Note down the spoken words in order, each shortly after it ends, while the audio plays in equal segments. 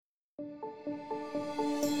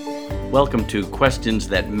Welcome to Questions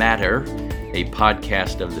That Matter, a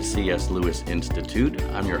podcast of the C.S. Lewis Institute.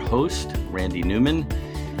 I'm your host, Randy Newman,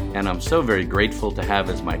 and I'm so very grateful to have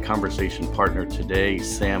as my conversation partner today,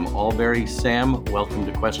 Sam Allberry. Sam, welcome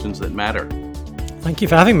to Questions That Matter. Thank you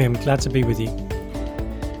for having me. I'm glad to be with you.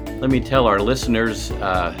 Let me tell our listeners,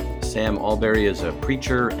 Sam Allberry is a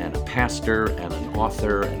preacher and a pastor and an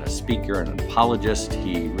author and a speaker and an apologist.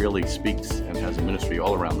 He really speaks and has a ministry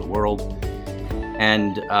all around the world.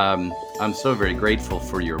 And I'm so very grateful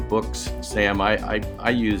for your books, Sam. I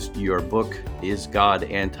used your book, Is God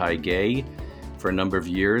Anti-Gay, for a number of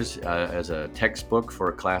years as a textbook for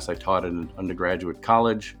a class I taught in an undergraduate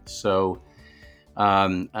college. So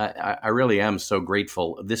I really am so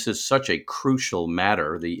grateful. This is such a crucial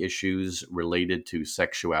matter, the issues related to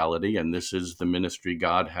sexuality, and this is the ministry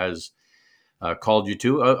God has called you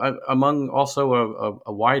to, among also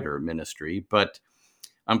a wider ministry. But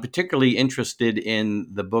I'm particularly interested in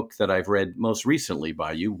the book that I've read most recently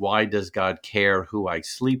by you, Why Does God Care Who I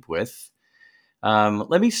Sleep With?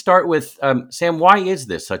 Let me start with, Sam, why is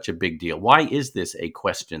this such a big deal? Why is this a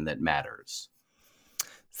question that matters?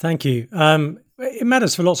 Thank you. It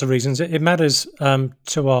matters for lots of reasons. It matters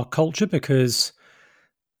to our culture because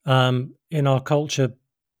in our culture,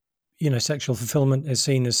 sexual fulfillment is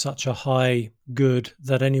seen as such a high good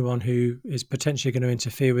that anyone who is potentially going to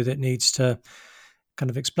interfere with it needs to kind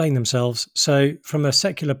of explain themselves. So from a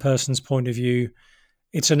secular person's point of view,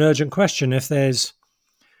 it's an urgent question. If there's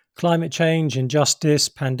climate change, injustice,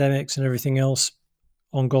 pandemics and everything else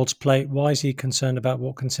on God's plate, why is he concerned about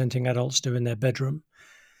what consenting adults do in their bedroom?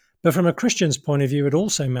 But from a Christian's point of view, it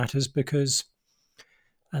also matters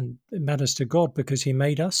and it matters to God because he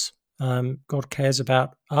made us. God cares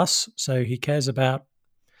about us, so he cares about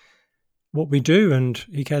what we do and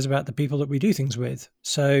he cares about the people that we do things with.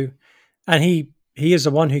 So, and he is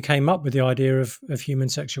the one who came up with the idea of human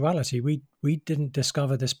sexuality. We didn't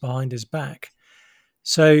discover this behind his back.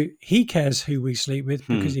 So he cares who we sleep with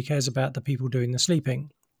because he cares about the people doing the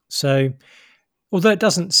sleeping. So although it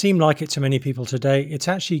doesn't seem like it to many people today, it's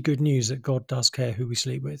actually good news that God does care who we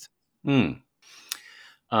sleep with.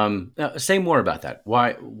 Say more about that.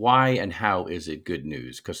 Why and how is it good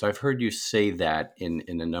news? Because I've heard you say that in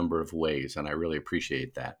a number of ways, and I really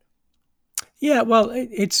appreciate that. Yeah, well,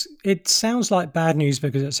 it sounds like bad news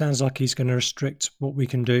because it sounds like he's going to restrict what we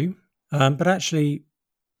can do. But actually,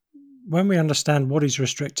 when we understand what he's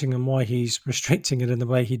restricting and why he's restricting it in the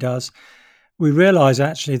way he does, we realize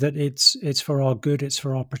actually that it's for our good, it's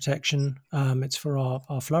for our protection, it's for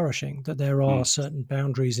our flourishing, that there are certain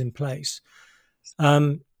boundaries in place.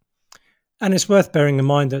 And it's worth bearing in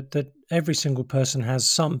mind that every single person has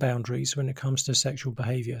some boundaries when it comes to sexual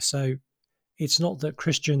behavior. So it's not that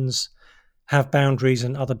Christians have boundaries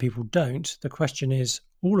and other people don't. The question is,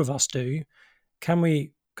 all of us do. Can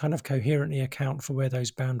we kind of coherently account for where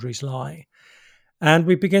those boundaries lie? And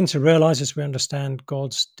we begin to realize as we understand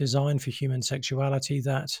God's design for human sexuality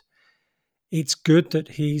that it's good that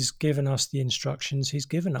he's given us the instructions he's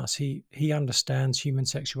given us. He understands human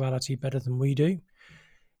sexuality better than we do.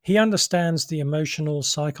 He understands the emotional,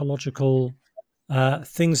 psychological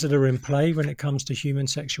things that are in play when it comes to human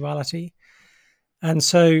sexuality. And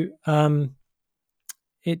so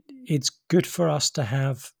it's good for us to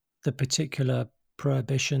have the particular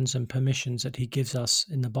prohibitions and permissions that he gives us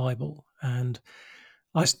in the Bible. And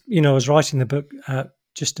I was writing the book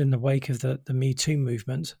just in the wake of the Me Too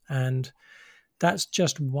movement, and that's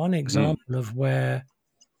just one example of where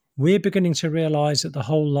we're beginning to realize that the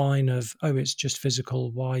whole line of, oh, it's just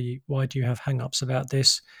physical, why do you have hang-ups about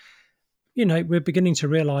this? We're beginning to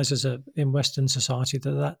realize in Western society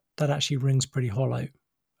that actually rings pretty hollow.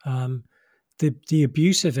 The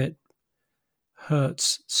abuse of it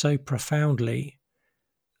hurts so profoundly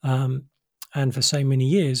and for so many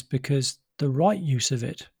years because the right use of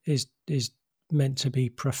it is meant to be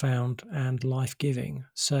profound and life-giving.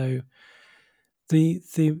 So the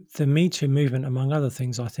Me Too movement, among other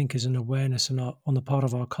things, I think is an awareness on the part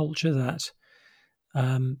of our culture that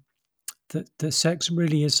that sex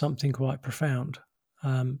really is something quite profound,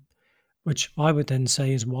 which I would then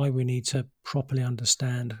say is why we need to properly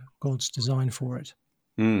understand God's design for it.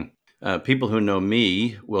 People who know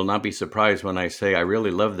me will not be surprised when I say I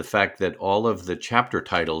really love the fact that all of the chapter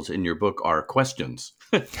titles in your book are questions.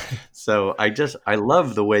 So I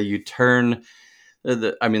love the way you turn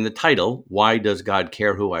the title, Why Does God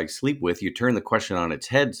Care Who I Sleep With? You turn the question on its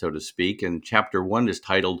head, so to speak. And chapter 1 is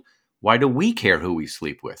titled, Why Do We Care Who We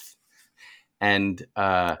Sleep With? And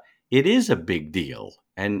it is a big deal.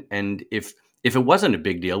 And if it wasn't a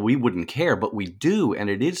big deal, we wouldn't care, but we do. And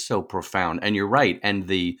it is so profound. And you're right. And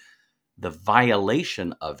the the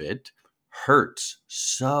violation of it hurts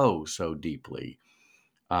so, so deeply.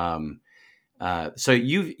 So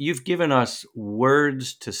you've given us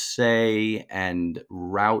words to say and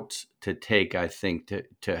routes to take, I think,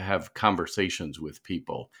 to have conversations with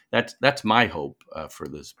people. That's my hope for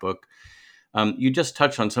this book. You just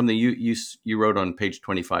touched on something you wrote on page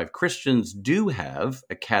 25. Christians do have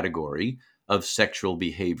a category of sexual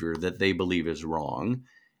behavior that they believe is wrong.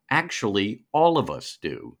 Actually, all of us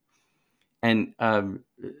do. And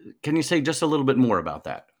can you say just a little bit more about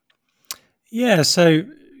that? Yeah, so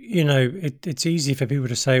it's easy for people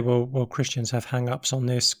to say, well, Christians have hang-ups on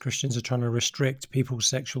this. Christians are trying to restrict people's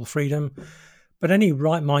sexual freedom, but any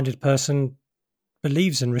right-minded person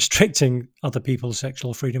believes in restricting other people's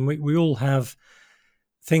sexual freedom. We all have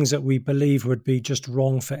things that we believe would be just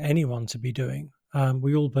wrong for anyone to be doing.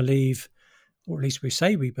 We all believe, or at least we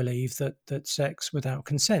say we believe, that sex without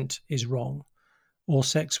consent is wrong, or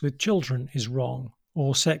sex with children is wrong,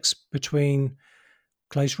 or sex between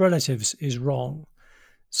close relatives is wrong.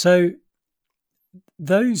 So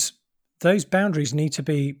those boundaries need to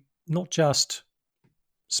be not just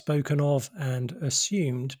spoken of and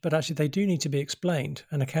assumed, but actually they do need to be explained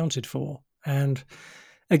and accounted for. And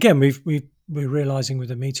again, we're realizing with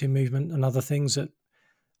the Me Too movement and other things that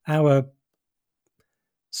our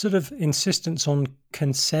sort of insistence on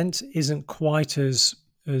consent isn't quite as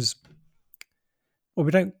well,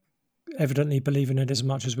 we don't evidently believe in it as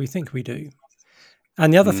much as we think we do.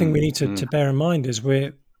 And the other thing we need to bear in mind is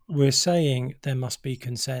we're saying there must be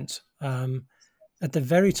consent at the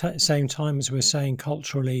very same time as we're saying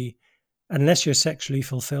culturally, unless you're sexually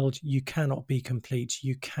fulfilled, you cannot be complete,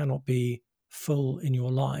 you cannot be full in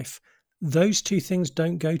your life. Those two things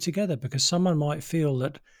don't go together, because someone might feel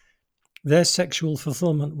that their sexual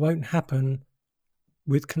fulfillment won't happen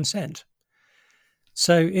with consent.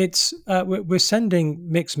 So it's we're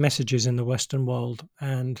sending mixed messages in the Western world,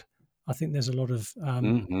 and I think there's a lot of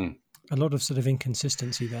sort of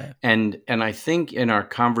inconsistency there. And I think in our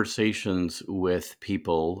conversations with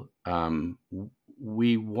people,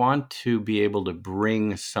 we want to be able to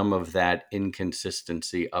bring some of that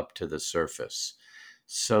inconsistency up to the surface,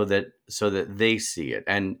 so that they see it.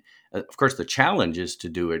 And of course, the challenge is to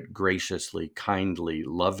do it graciously, kindly,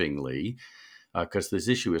 lovingly, because this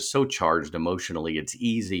issue is so charged emotionally. It's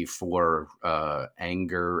easy for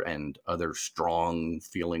anger and other strong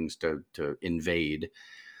feelings to invade.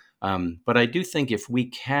 But I do think if we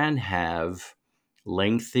can have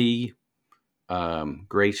lengthy,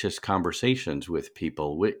 gracious conversations with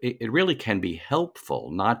people, it really can be helpful.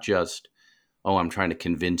 Not just, oh, I'm trying to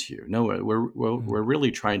convince you. No, we're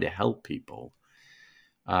really trying to help people.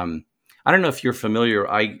 I don't know if you're familiar.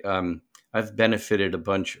 I've benefited a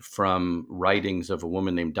bunch from writings of a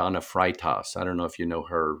woman named Donna Freitas. I don't know if you know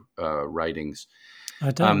her writings.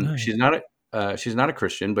 I don't know. She's not a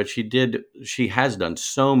Christian, but she has done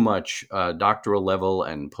so much doctoral level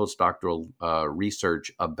and postdoctoral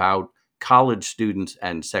research about college students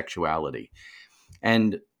and sexuality.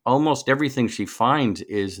 And almost everything she finds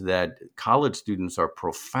is that college students are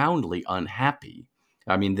profoundly unhappy.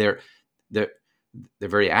 I mean, they're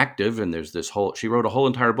very active, and there's this she wrote a whole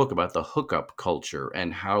entire book about the hookup culture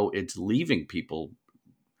and how it's leaving people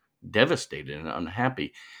devastated and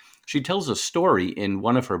unhappy. She tells a story in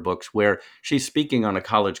one of her books where she's speaking on a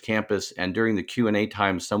college campus, and during the Q&A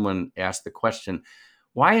time, someone asked the question,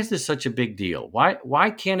 why is this such a big deal?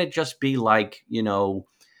 Why can't it just be like,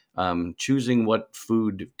 choosing what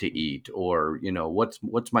food to eat, or,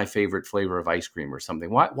 what's my favorite flavor of ice cream or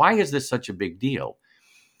something? Why is this such a big deal?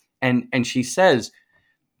 And she says,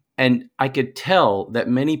 and I could tell that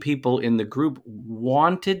many people in the group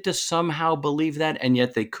wanted to somehow believe that, and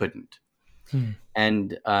yet they couldn't.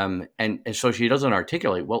 And so she doesn't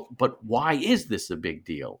articulate, well, but why is this a big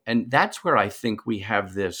deal? And that's where I think we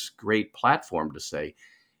have this great platform to say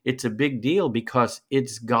it's a big deal because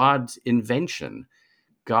it's God's invention.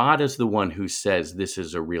 God is the one who says this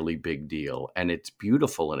is a really big deal, and it's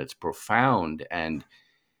beautiful and it's profound, and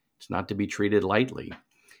it's not to be treated lightly.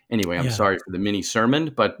 Anyway, I'm sorry for the mini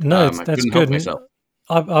sermon, but no, I that's couldn't good. help myself.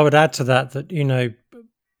 I would add to that,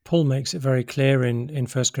 Paul makes it very clear in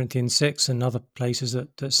 1 Corinthians 6 and other places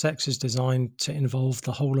that sex is designed to involve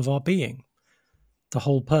the whole of our being, the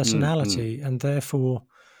whole personality. Mm-hmm. And therefore,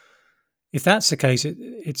 if that's the case,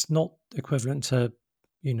 it's not equivalent to,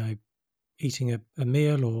 eating a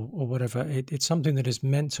meal or whatever. It's something that is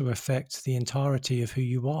meant to affect the entirety of who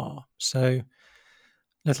you are. So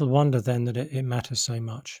little wonder then that it matters so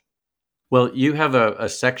much. Well, you have a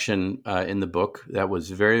section in the book that was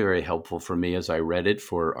very, very helpful for me as I read it,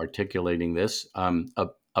 for articulating this,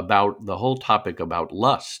 about the whole topic about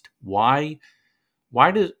lust. Why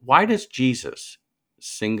why does Jesus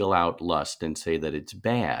single out lust and say that it's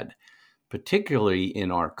bad, particularly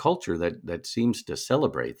in our culture that seems to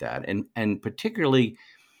celebrate that, and particularly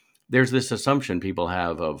there's this assumption people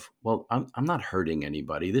have of, well, I'm not hurting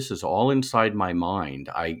anybody. This is all inside my mind.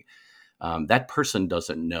 That person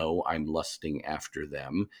doesn't know I'm lusting after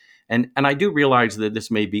them. And I do realize that this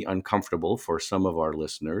may be uncomfortable for some of our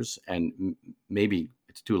listeners, and maybe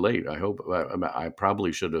it's too late. I hope I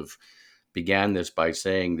probably should have began this by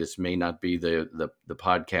saying this may not be the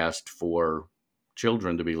podcast for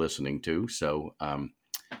children to be listening to. So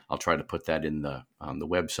I'll try to put that in the on the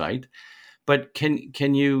website. But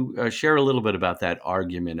can you share a little bit about that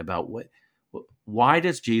argument about why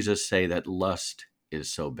does Jesus say that lust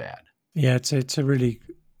is so bad? Yeah, it's a really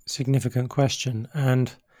significant question,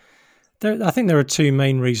 and I think there are two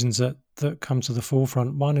main reasons that come to the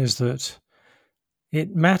forefront. One is that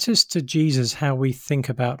it matters to Jesus how we think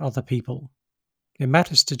about other people. It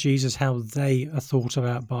matters to Jesus how they are thought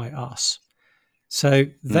about by us. So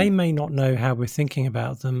they may not know how we're thinking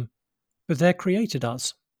about them, but they're created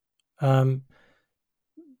us.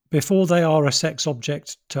 Before they are a sex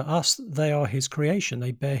object to us, they are his creation.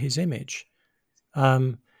 They bear his image.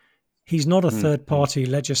 He's not a third party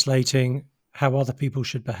legislating how other people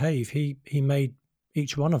should behave. He made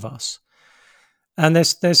each one of us. And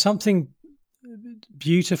there's something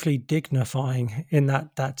beautifully dignifying in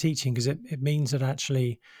that teaching, because it means that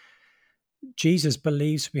actually Jesus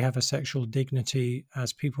believes we have a sexual dignity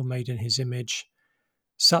as people made in his image,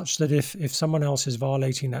 such that if someone else is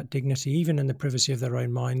violating that dignity, even in the privacy of their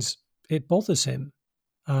own minds, it bothers him.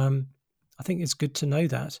 I think it's good to know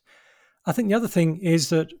that. I think the other thing is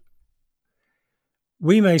that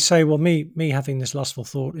we may say, well, me having this lustful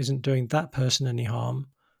thought isn't doing that person any harm.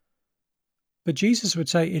 But Jesus would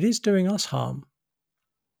say it is doing us harm.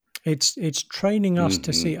 It's training us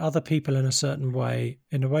to see other people in a certain way,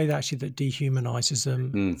 in a way that actually that dehumanizes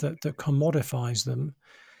them, that commodifies them,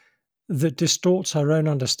 that distorts our own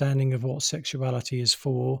understanding of what sexuality is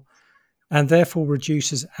for, and therefore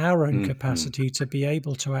reduces our own capacity to be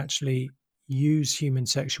able to actually use human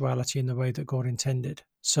sexuality in the way that God intended.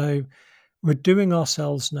 So we're doing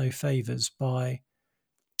ourselves no favors by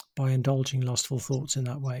indulging lustful thoughts in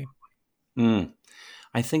that way.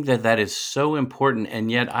 I think that is so important,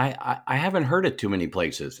 and yet I haven't heard it too many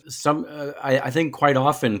places. I think quite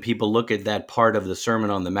often people look at that part of the Sermon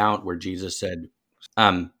on the Mount where Jesus said,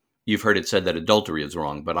 you've heard it said that adultery is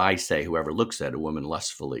wrong, but I say whoever looks at a woman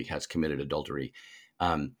lustfully has committed adultery.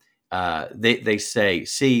 They say,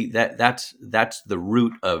 see, that's the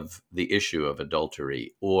root of the issue of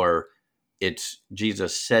adultery, or it's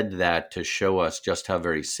Jesus said that to show us just how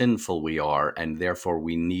very sinful we are, and therefore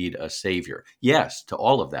we need a savior. Yes, to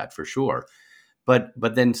all of that for sure, but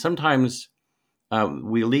then sometimes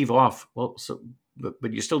we leave off. Well,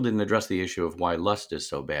 but you still didn't address the issue of why lust is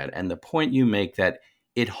so bad, and the point you make that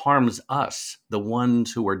it harms us, the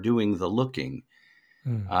ones who are doing the looking.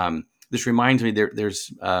 This reminds me,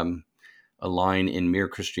 there's a line in Mere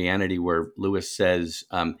Christianity where Lewis says,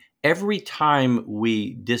 every time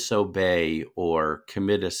we disobey or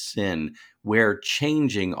commit a sin, we're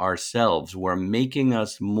changing ourselves. We're making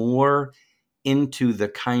us more into the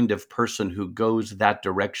kind of person who goes that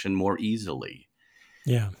direction more easily.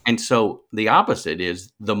 Yeah. And so the opposite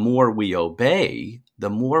is, the more we obey, the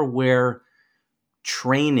more we're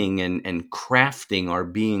training and crafting our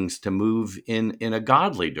beings to move in a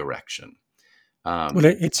godly direction. Well,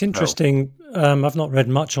 it's interesting. I've not read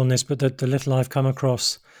much on this, but the little I've come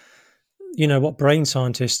across, what brain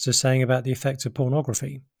scientists are saying about the effects of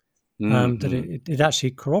pornography, that it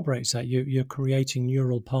actually corroborates that. You're creating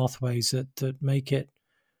neural pathways that make it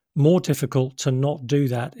more difficult to not do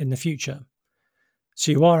that in the future.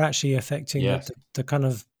 So you are actually affecting the kind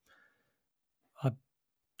of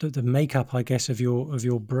the makeup, I guess, of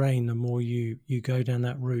your brain the more you go down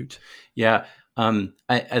that route. Yeah.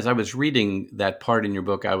 As I was reading that part in your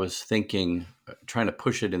book, I was thinking, trying to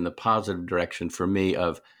push it in the positive direction for me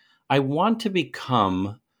of, I want to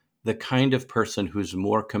become the kind of person who's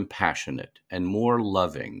more compassionate and more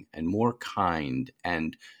loving and more kind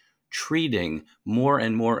and treating more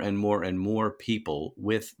and more and more and more people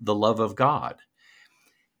with the love of God.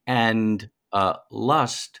 And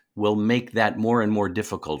lust will make that more and more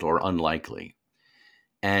difficult or unlikely.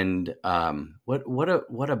 And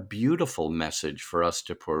what a beautiful message for us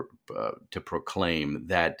to proclaim,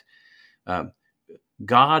 that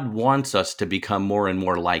God wants us to become more and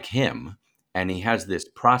more like Him, and He has this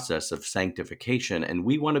process of sanctification, and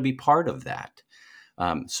we want to be part of that,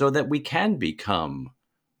 so that we can become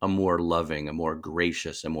a more loving, a more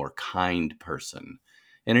gracious, a more kind person.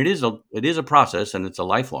 And it is a process, and it's a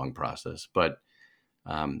lifelong process, but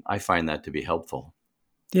I find that to be helpful.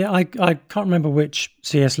 Yeah, I can't remember which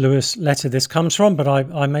C.S. Lewis letter this comes from, but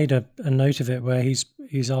I made a note of it where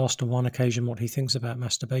he's asked on one occasion what he thinks about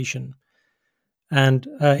masturbation, and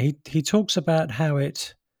he talks about how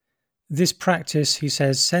this practice, he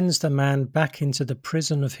says, sends the man back into the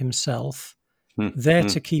prison of himself, there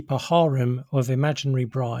to keep a harem of imaginary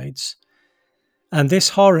brides. And this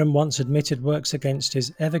harem, once admitted, works against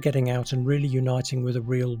his ever getting out and really uniting with a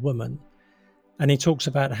real woman. And he talks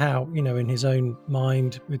about how, in his own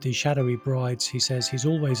mind with these shadowy brides, he says he's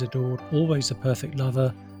always adored, always the perfect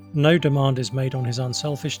lover. No demand is made on his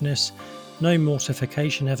unselfishness, no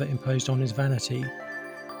mortification ever imposed on his vanity.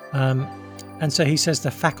 And so he says the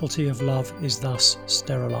faculty of love is thus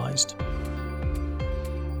sterilized.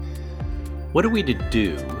 What are we to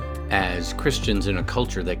do as Christians in a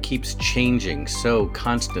culture that keeps changing so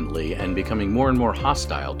constantly and becoming more and more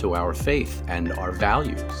hostile to our faith and our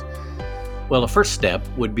values? Well, the first step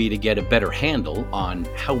would be to get a better handle on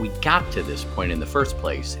how we got to this point in the first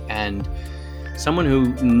place. And someone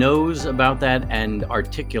who knows about that and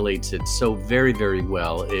articulates it so very, very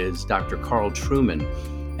well is Dr. Carl Trueman.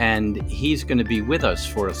 And he's going to be with us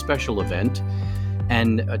for a special event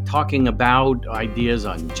and talking about ideas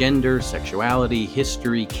on gender, sexuality,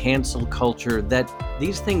 history, cancel culture, that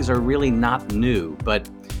these things are really not new, but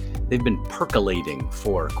they've been percolating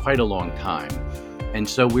for quite a long time. And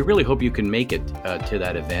so we really hope you can make it to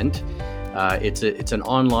that event. It's an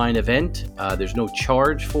online event. There's no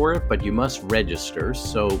charge for it, but you must register.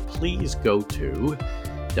 So please go to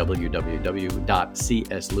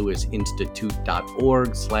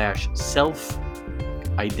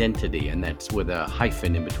www.cslewisinstitute.org/self-identity, and that's with a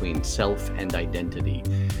hyphen in between self and identity.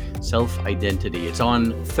 Self-identity. It's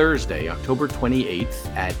on Thursday, October 28th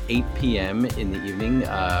at 8 p.m. in the evening.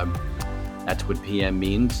 That's what PM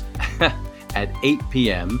means. At 8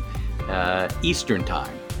 p.m. Eastern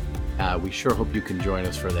Time. We sure hope you can join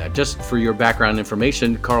us for that. Just for your background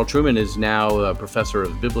information, Carl Trueman is now a professor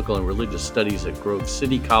of biblical and religious studies at Grove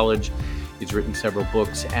City College. He's written several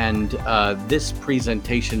books, and this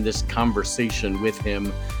presentation, this conversation with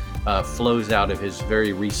him flows out of his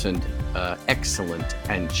very recent, excellent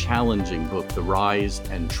and challenging book, The Rise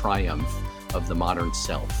and Triumph of the Modern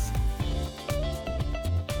Self.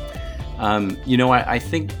 I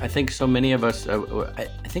think so many of us. I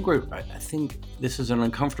think this is an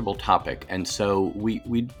uncomfortable topic, and so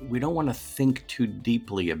we don't want to think too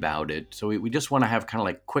deeply about it. So we just want to have kind of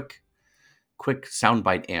like quick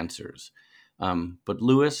soundbite answers. But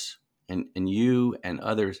Lewis and you and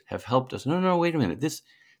others have helped us. No, wait a minute. This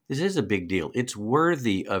is a big deal. It's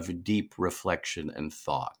worthy of deep reflection and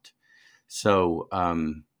thought. So.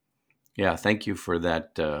 Yeah, thank you for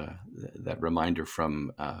that reminder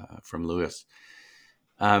from Lewis.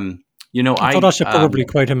 I thought I should probably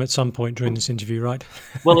quote him at some point during this interview, right?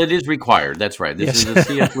 Well, it is required. That's right. This is a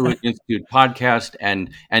C.S. Lewis Institute podcast, and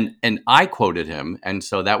I quoted him, and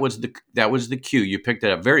so that was the cue. You picked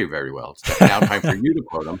it up very, very well. It's now time for you to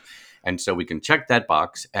quote him, and so we can check that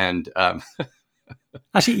box. And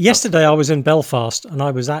actually, yesterday I was in Belfast, and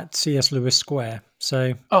I was at C.S. Lewis Square.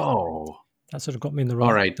 So that sort of got me in the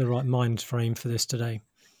right mind frame for this today.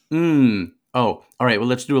 Oh, all right. Well,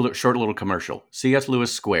 let's do a short little commercial. C.S.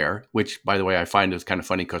 Lewis Square, which, by the way, I find is kind of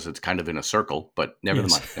funny because it's kind of in a circle, but never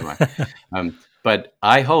mind. But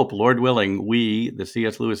I hope, Lord willing, we, the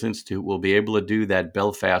C.S. Lewis Institute, will be able to do that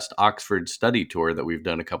Belfast-Oxford study tour that we've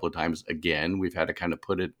done a couple of times. Again, we've had to kind of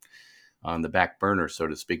put it on the back burner, so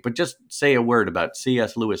to speak. But just say a word about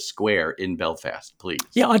C.S. Lewis Square in Belfast, please.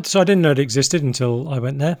 Yeah, so I didn't know it existed until I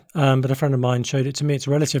went there, but a friend of mine showed it to me. It's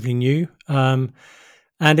relatively new, and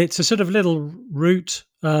it's a sort of little route,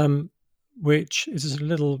 which is a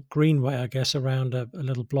little greenway, I guess, around a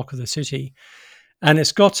little block of the city. And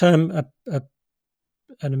it's got the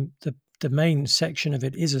main section of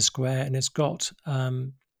it is a square, and it's got,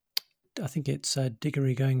 I think it's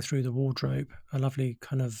Diggory going through the wardrobe, a lovely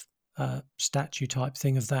kind of statue type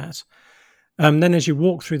thing of that. Then as you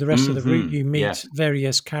walk through the rest of the route, you meet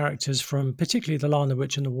various characters from particularly The Lion, the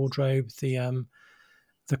Witch and the Wardrobe.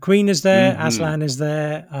 The Queen is there, Aslan is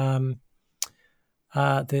there,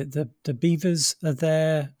 the Beavers are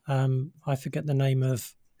there. I forget the name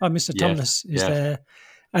of Mr. Tumnus is there.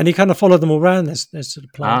 And you kind of follow them all around. There's sort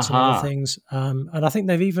of plants and other things. And I think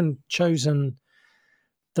they've even chosen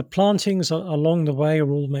the plantings along the way are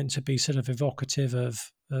all meant to be sort of evocative of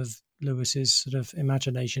Lewis's sort of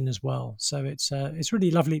imagination as well. So it's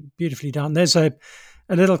really lovely, beautifully done. There's a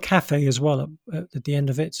little cafe as well at the end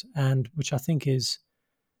of it, and which I think is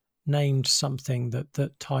named something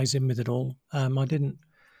that ties in with it all. I didn't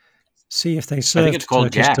see if they served I think it's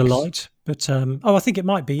called Turkish Jack's Delight, but I think it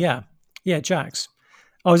might be. Yeah, Jack's.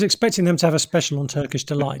 I was expecting them to have a special on Turkish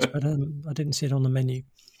delight, but I didn't see it on the menu.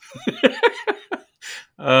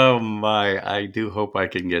 Oh my! I do hope I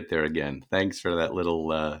can get there again. Thanks for that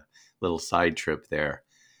little side trip there.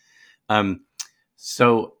 Um,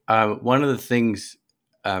 one of the things,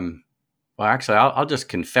 well, actually, I'll just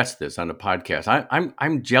confess this on a podcast.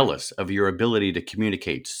 I'm jealous of your ability to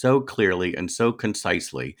communicate so clearly and so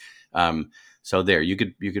concisely. So there, you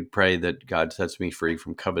could pray that God sets me free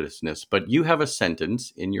from covetousness. But you have a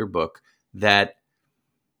sentence in your book that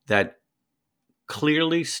that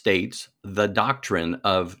clearly states the doctrine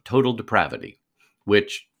of total depravity,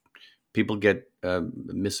 which people get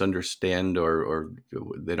misunderstand or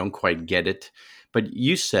they don't quite get it. But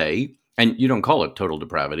you say, and you don't call it total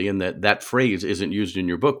depravity, and that phrase isn't used in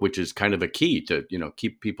your book, which is kind of a key to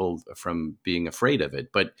keep people from being afraid of it.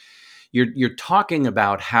 But you're talking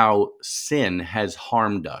about how sin has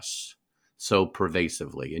harmed us so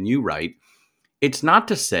pervasively, and you write, it's not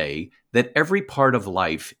to say that every part of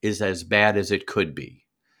life is as bad as it could be,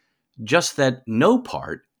 just that no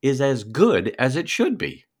part is as good as it should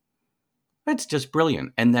be. That's just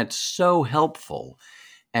brilliant. And that's so helpful.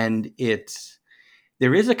 And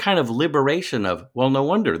there is a kind of liberation of, well, no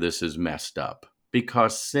wonder this is messed up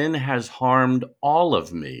because sin has harmed all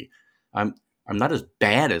of me. I'm not as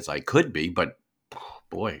bad as I could be, but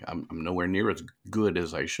boy, I'm nowhere near as good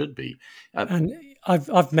as I should be. And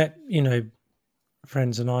I've met,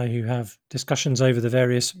 friends and I who have discussions over the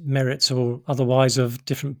various merits or otherwise of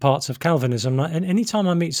different parts of Calvinism. And anytime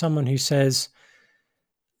I meet someone who says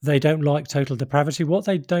they don't like total depravity, what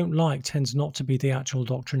they don't like tends not to be the actual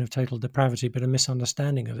doctrine of total depravity, but a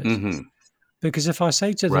misunderstanding of it. Mm-hmm. Because if I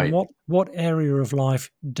say to them, Right. what area of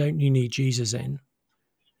life don't you need Jesus in?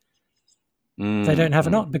 Mm-hmm. They don't have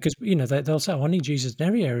enough because, they'll say, I need Jesus in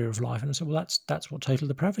every area of life. And I say, well, that's what total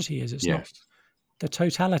depravity is. It's not. The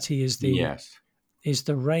totality is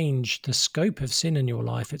the range, the scope of sin in your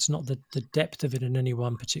life. It's not the depth of it in any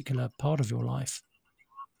one particular part of your life.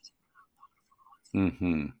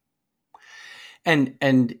 Mm-hmm.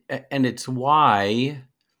 And it's why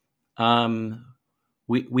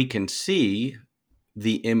we can see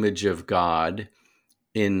the image of God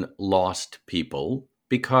in lost people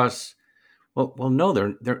because no,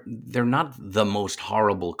 they're not the most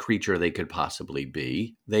horrible creature they could possibly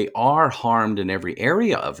be. They are harmed in every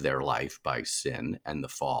area of their life by sin and the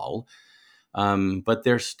fall. But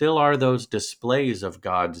there still are those displays of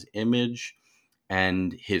God's image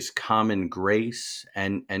and his common grace,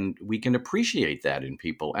 and we can appreciate that in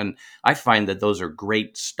people. And I find that those are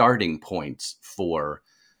great starting points for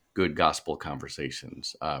good gospel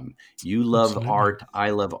conversations. You love Absolutely. art, I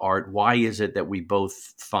love art. Why is it that we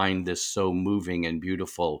both find this so moving and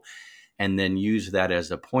beautiful? And then use that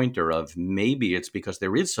as a pointer of maybe it's because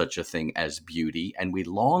there is such a thing as beauty and we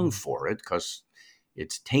long for it because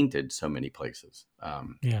it's tainted so many places.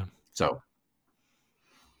 So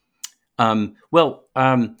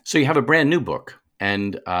so you have a brand new book,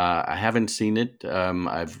 and I haven't seen it.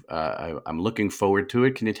 I'm looking forward to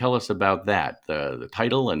it. Can you tell us about that, the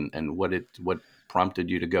title, and what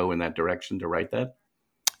prompted you to go in that direction to write that?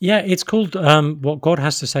 Yeah, it's called What God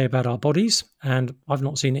Has to Say About Our Bodies, and I've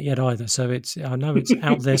not seen it yet either. So I know it's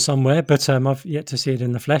out there somewhere, but I've yet to see it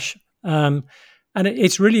in the flesh. And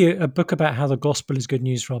it's really a book about how the gospel is good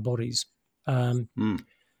news for our bodies.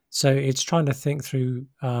 So it's trying to think through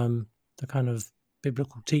the kind of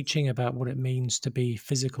biblical teaching about what it means to be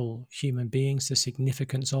physical human beings, the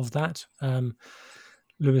significance of that.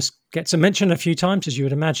 Lewis gets a mention a few times, as you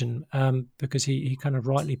would imagine, because he kind of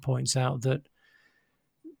rightly points out that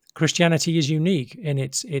Christianity is unique in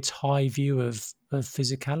its high view of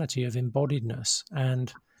physicality, of embodiedness,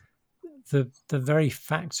 and the very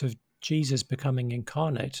fact of Jesus becoming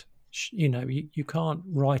incarnate. You can't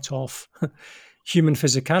write off human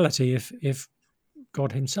physicality if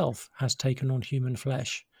God himself has taken on human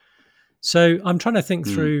flesh. So I'm trying to think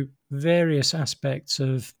through various aspects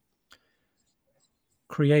of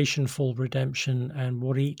creation, fall, redemption, and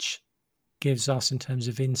what each gives us in terms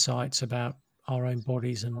of insights about our own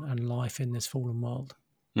bodies and life in this fallen world.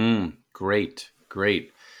 Great.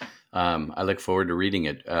 I look forward to reading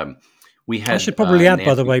it. I should probably add,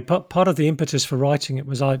 by the way, part of the impetus for writing it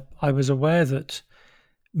was I was aware that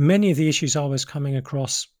many of the issues I was coming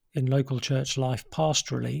across in local church life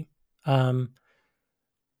pastorally, that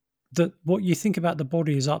what you think about the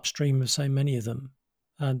body is upstream of so many of them.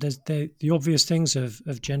 There's the obvious things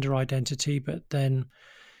of gender identity, but then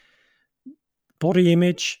body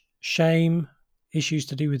image, shame, issues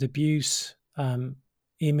to do with abuse,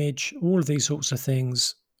 image, all of these sorts of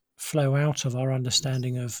things flow out of our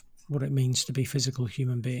understanding of what it means to be physical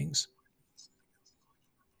human beings.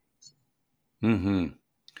 Mm-hmm.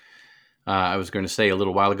 I was going to say a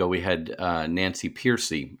little while ago, we had Nancy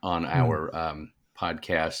Piercy on Mm. our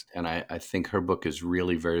podcast, and I think her book is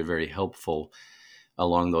really very, very helpful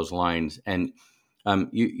along those lines. And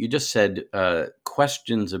you just said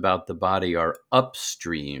questions about the body are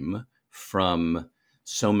upstream from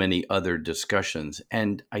so many other discussions.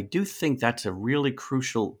 And I do think that's a really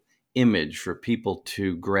crucial image for people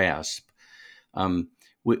to grasp.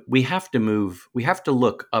 We have to we have to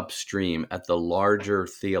look upstream at the larger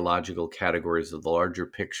theological categories of the larger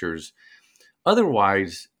pictures.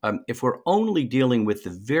 Otherwise, if we're only dealing with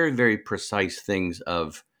the very, very precise things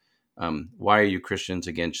of why are you Christians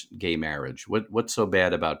against gay marriage? What's so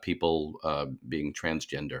bad about people being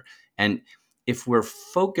transgender? And if we're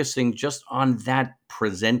focusing just on that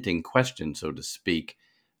presenting question, so to speak,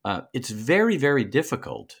 it's very, very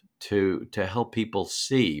difficult to help people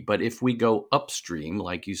see. But if we go upstream,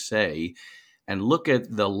 like you say, and look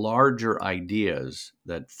at the larger ideas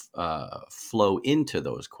that flow into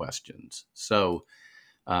those questions, so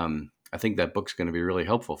I think that book's going to be really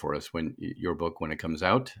helpful for us when your book when it comes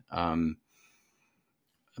out.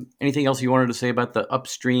 Anything else you wanted to say about the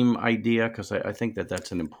upstream idea? Because I think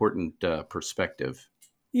that's an important perspective.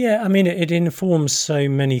 Yeah, I mean, it informs so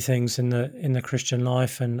many things in the Christian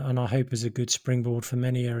life, and I hope is a good springboard for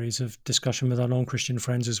many areas of discussion with our non-Christian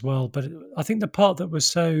friends as well. But I think the part that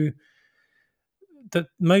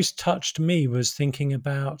most touched me was thinking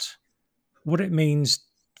about what it means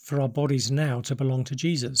for our bodies now to belong to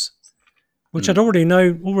Jesus, which I'd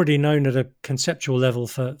Mm, already known at a conceptual level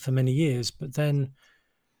for many years. But then,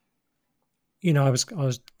 I was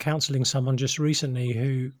counselling someone just recently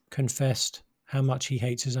who confessed how much he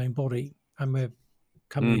hates his own body, and we're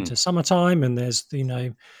coming mm, into summertime, and there's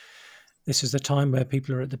this is the time where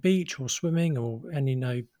people are at the beach or swimming, and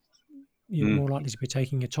you're mm, more likely to be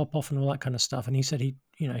taking your top off and all that kind of stuff. And he said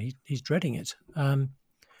he's dreading it. And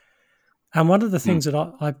one of the mm, things that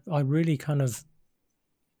I really kind of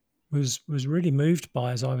was really moved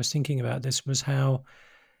by as I was thinking about this was how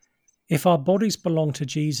if our bodies belong to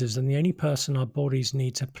Jesus, then the only person our bodies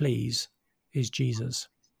need to please is Jesus.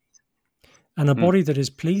 And a mm, body that is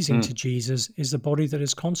pleasing to mm, Jesus is the body that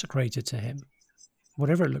is consecrated to him,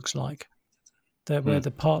 whatever it looks like. That where mm,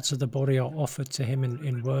 the parts of the body are offered to him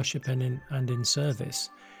in worship and in service.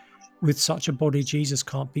 With such a body, Jesus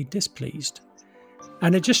can't be displeased.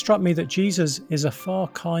 And it just struck me that Jesus is a far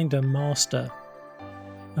kinder master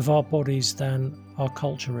of our bodies than our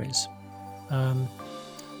culture is. Um,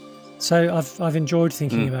 so I've enjoyed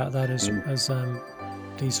thinking mm, about that mm. as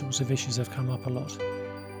these sorts of issues have come up a lot.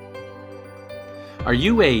 Are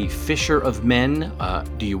you a fisher of men?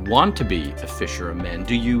 Do you want to be a fisher of men?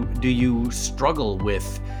 Do you struggle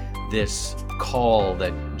with this call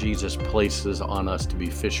that Jesus places on us to be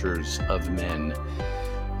fishers of men?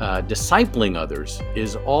 Discipling others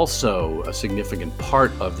is also a significant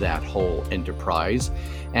part of that whole enterprise,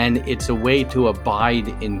 and it's a way to abide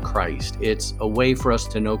in Christ. It's a way for us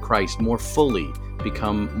to know Christ more fully,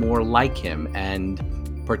 become more like him, and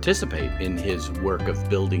participate in his work of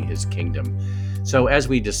building his kingdom. So as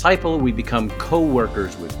we disciple, we become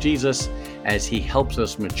co-workers with Jesus. As he helps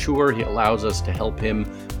us mature, he allows us to help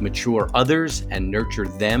him mature others and nurture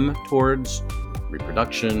them towards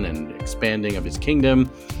reproduction and expanding of his kingdom.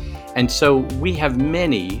 And so we have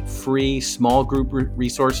many free small group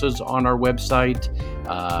resources on our website,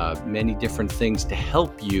 many different things to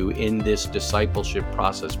help you in this discipleship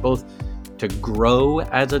process, both to grow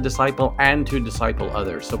as a disciple and to disciple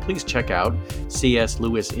others. So please check out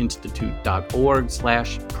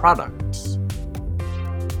cslewisinstitute.org/products.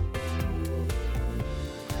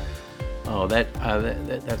 Oh,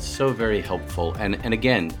 that's so very helpful. And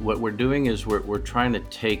again, what we're doing is we're trying to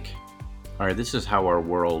take, all right, this is how our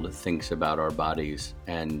world thinks about our bodies,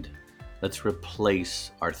 and let's replace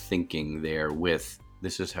our thinking there with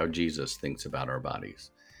this is how Jesus thinks about our bodies.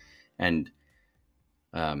 And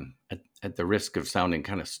at the risk of sounding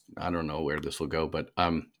kind of, I don't know where this will go, but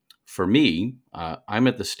for me, I'm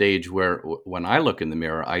at the stage where when I look in the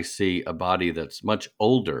mirror, I see a body that's much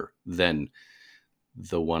older than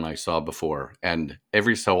the one I saw before. And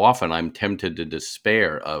every so often I'm tempted to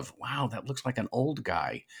despair of, wow, that looks like an old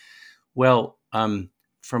guy. Well,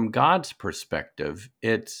 from God's perspective,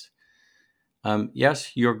 it's,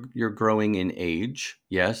 yes, you're growing in age,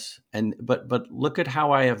 yes, but look at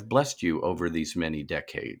how I have blessed you over these many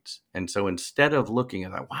decades. And so instead of looking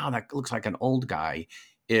at that, wow, that looks like an old guy,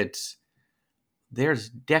 it's there's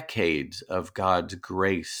decades of God's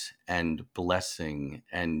grace and blessing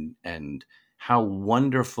and how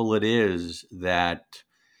wonderful it is that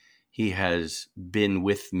he has been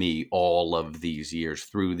with me all of these years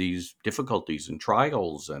through these difficulties and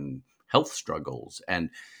trials and health struggles.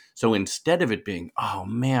 And So instead of it being, oh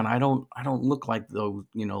man, I don't look like those,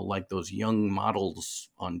 like those young models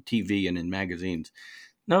on TV and in magazines.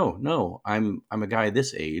 No, I'm a guy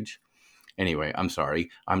this age. Anyway, I'm sorry.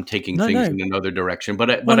 I'm taking No, things no. in another direction, but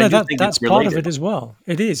I Well, no, do think that's it's part of related. it as well.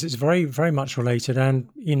 It is. It's very, very much related. And,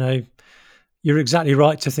 you're exactly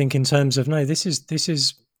right to think in terms of, no, this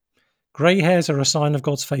is grey hairs are a sign of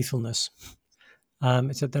God's faithfulness.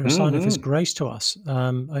 They're a sign of his Mm-hmm. grace to us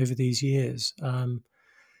over these years. And,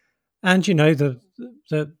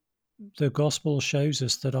 the gospel shows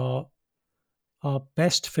us that our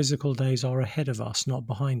best physical days are ahead of us, not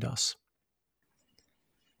behind us,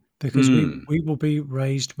 because we Mm. will be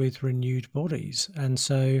raised with renewed bodies. And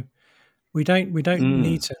so we don't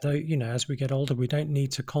need Mm. to, though, as we get older, we don't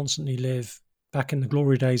need to constantly live back in the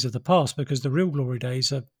glory days of the past, because the real glory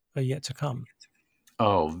days are yet to come.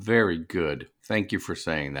 Oh, very good. Thank you for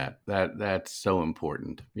saying that. That's so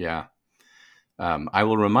important. Yeah. I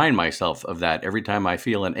will remind myself of that every time I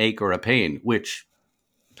feel an ache or a pain, which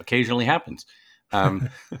occasionally happens. All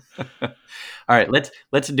right,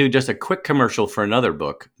 let's do just a quick commercial for another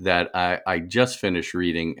book that I just finished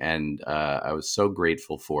reading, and I was so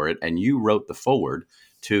grateful for it. And you wrote the foreword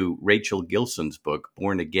to Rachel Gilson's book,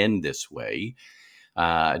 Born Again This Way.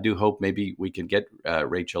 I do hope maybe we can get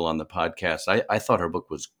Rachel on the podcast. I thought her book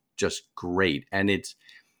was just great, and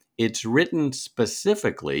it's written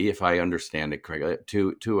specifically, if I understand it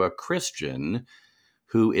correctly, to a Christian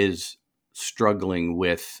who is struggling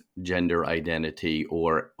with gender identity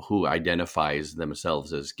or who identifies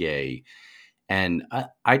themselves as gay. And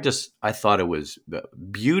I thought it was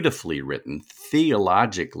beautifully written,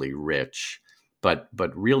 theologically rich, but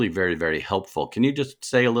really very, very helpful. Can you just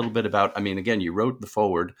say a little bit about, again, you wrote the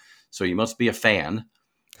foreword, so you must be a fan.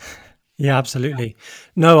 Yeah, absolutely.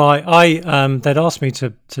 No, they'd asked me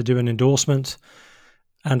to do an endorsement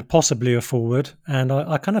and possibly a forward. And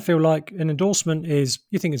I kind of feel like an endorsement is,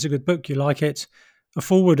 you think it's a good book, you like it. A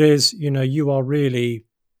forward is, you're really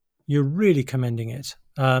commending it.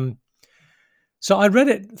 So I read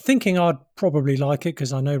it thinking I'd probably like it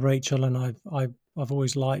because I know Rachel and I've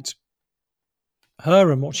always liked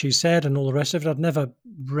her and what she said and all the rest of it. I'd never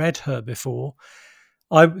read her before.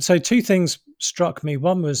 So two things struck me.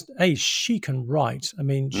 One was, she can write.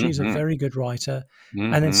 She's a very good writer.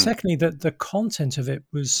 Mm-hmm. And then secondly, the content of it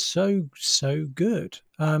was so good.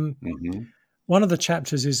 One of the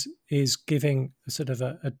chapters is giving a sort of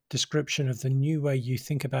a description of the new way you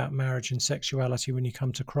think about marriage and sexuality when you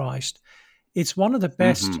come to Christ. It's one of the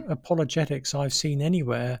best apologetics I've seen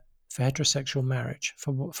anywhere for heterosexual marriage,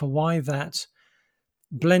 for why that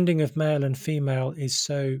blending of male and female is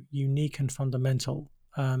so unique and fundamental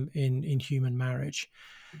in human marriage.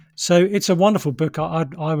 So it's a wonderful book.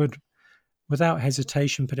 I would, without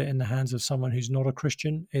hesitation, put it in the hands of someone who's not a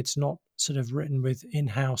Christian. It's not sort of written with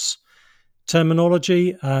in-house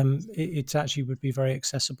terminology. It actually would be very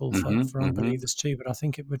accessible for unbelievers too. But I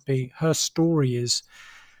think it would be, her story is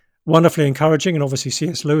wonderfully encouraging, and obviously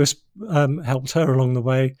C.S. Lewis helped her along the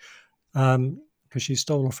way because she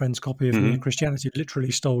stole a friend's copy of Mere Christianity,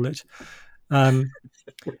 literally stole it.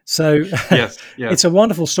 So yes. It's a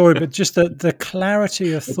wonderful story, but just the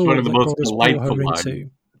clarity of thought that God has brought her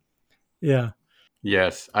into. Yeah.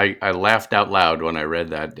 Yes, I laughed out loud when I read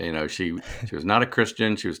that. She was not a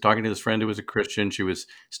Christian. She was talking to this friend who was a Christian. She was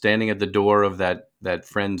standing at the door of that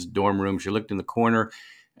friend's dorm room. She looked in the corner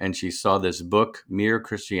and she saw this book, Mere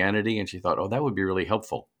Christianity, and she thought, oh, that would be really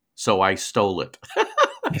helpful. So I stole it.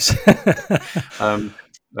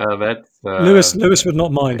 Lewis would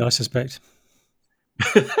not mind, I suspect.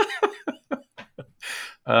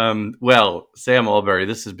 Well, Sam Allberry,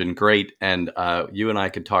 this has been great, and you and I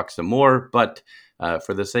could talk some more, but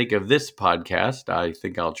for the sake of this podcast, I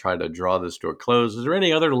think I'll try to draw this to a close. Is there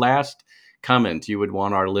any other last comment you would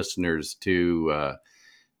want our listeners to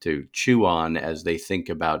chew on as they think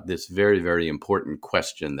about this very, very important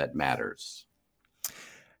question that matters?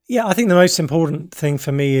 Yeah, I think the most important thing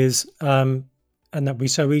for me is, and that we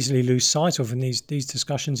so easily lose sight of in these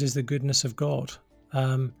discussions, is the goodness of God.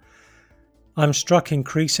 I'm struck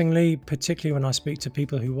increasingly, particularly when I speak to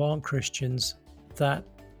people who aren't Christians, that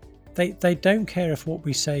they don't care if what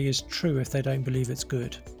we say is true if they don't believe it's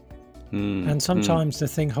good. And sometimes the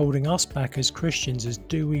thing holding us back as Christians is,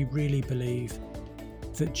 do we really believe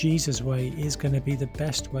that Jesus' way is going to be the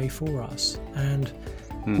best way for us? And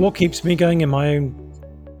what keeps me going in my own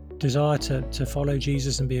desire to follow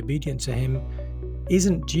Jesus and be obedient to him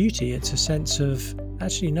isn't duty. It's a sense of,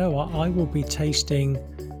 actually, no, I will be tasting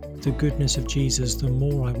the goodness of Jesus the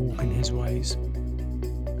more I walk in his ways.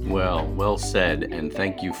 Well said, and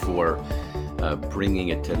thank you for bringing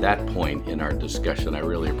it to that point in our discussion. I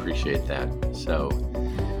really appreciate that. So,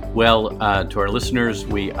 Well, to our listeners,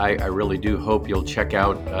 I really do hope you'll check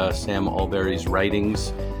out Sam Allberry's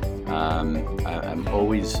writings. I'm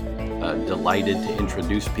always delighted to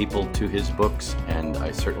introduce people to his books, and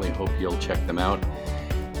I certainly hope you'll check them out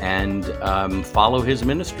and follow his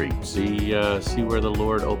ministry. See where the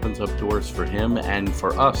Lord opens up doors for him and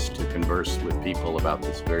for us to converse with people about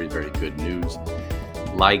this very, very good news.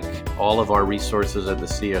 Like all of our resources at the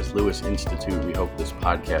C.S. Lewis Institute, we hope this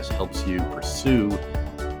podcast helps you pursue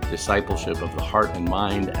discipleship of the heart and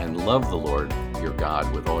mind and love the Lord your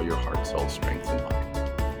God with all your heart, soul, strength, and mind.